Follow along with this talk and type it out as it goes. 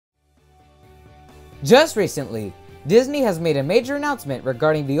Just recently, Disney has made a major announcement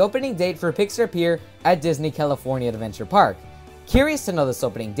regarding the opening date for Pixar Pier at Disney California Adventure Park. Curious to know this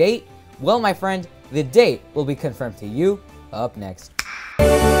opening date? Well, my friend, the date will be confirmed to you up next.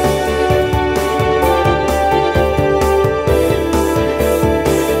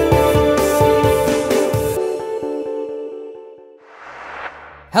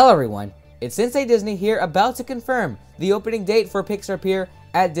 Hello everyone, it's Inside Disney here, about to confirm the opening date for Pixar Pier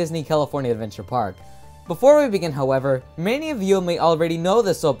at Disney California Adventure Park. Before we begin, however, many of you may already know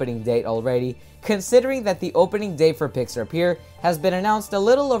this opening date already, considering that the opening date for Pixar Pier has been announced a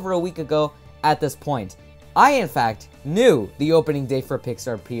little over a week ago at this point. I, in fact, knew the opening date for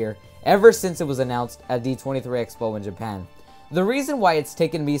Pixar Pier ever since it was announced at D23 Expo in Japan. The reason why it's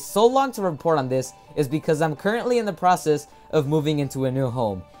taken me so long to report on this is because I'm currently in the process of moving into a new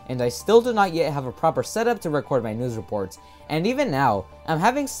home, and I still do not yet have a proper setup to record my news reports. And even now, I'm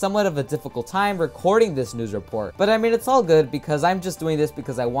having somewhat of a difficult time recording this news report. But I mean, it's all good because I'm just doing this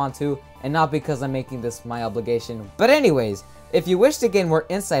because I want to, and not because I'm making this my obligation. But anyways, if you wish to gain more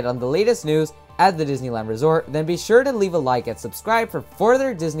insight on the latest news at the Disneyland Resort, then be sure to leave a like and subscribe for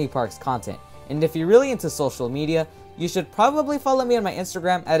further Disney Parks content. And if you're really into social media, you should probably follow me on my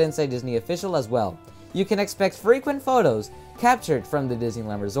Instagram at Inside Disney Official as well. You can expect frequent photos captured from the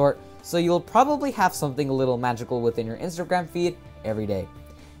Disneyland Resort, so you'll probably have something a little magical within your Instagram feed every day.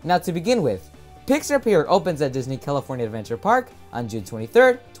 Now, to begin with, Pixar Pier opens at Disney California Adventure Park on June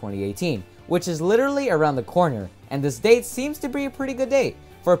 23rd, 2018, which is literally around the corner, and this date seems to be a pretty good date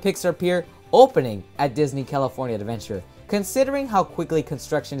for Pixar Pier opening at Disney California Adventure, considering how quickly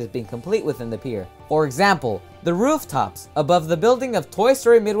construction is being complete within the pier. For example, the rooftops above the building of Toy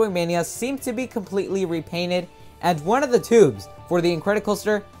Story Midway Mania seem to be completely repainted, and one of the tubes for the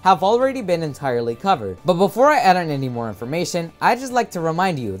Incredicoaster have already been entirely covered. But before I add on any more information, I'd just like to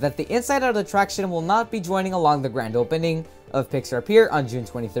remind you that the Inside Out attraction will not be joining along the grand opening of Pixar Pier on June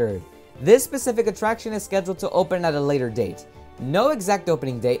 23rd. This specific attraction is scheduled to open at a later date. No exact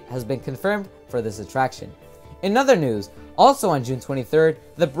opening date has been confirmed for this attraction. In other news, also on June 23rd,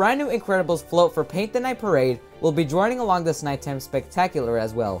 the brand new Incredibles float for Paint the Night Parade will be joining along this nighttime spectacular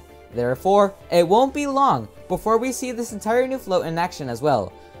as well. Therefore, it won't be long before we see this entire new float in action as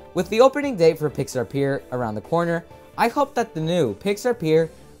well. With the opening date for Pixar Pier around the corner, I hope that the new Pixar Pier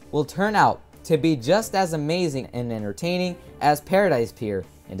will turn out to be just as amazing and entertaining as Paradise Pier,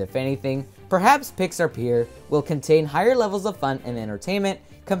 and if anything, perhaps Pixar Pier will contain higher levels of fun and entertainment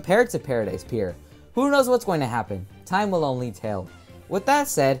compared to Paradise Pier. Who knows what's going to happen? Time will only tell. With that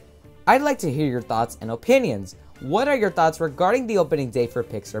said, I'd like to hear your thoughts and opinions. What are your thoughts regarding the opening date for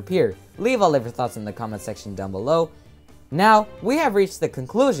Pixar Pier? Leave all of your thoughts in the comment section down below. Now, we have reached the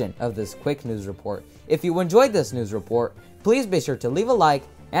conclusion of this quick news report. If you enjoyed this news report, please be sure to leave a like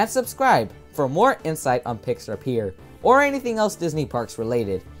and subscribe for more insight on Pixar Pier or anything else Disney Parks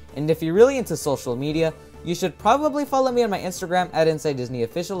related. And if you're really into social media, you should probably follow me on my Instagram at Inside Disney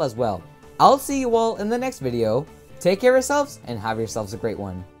Official as well. I'll see you all in the next video. Take care of yourselves and have yourselves a great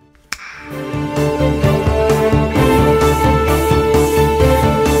one.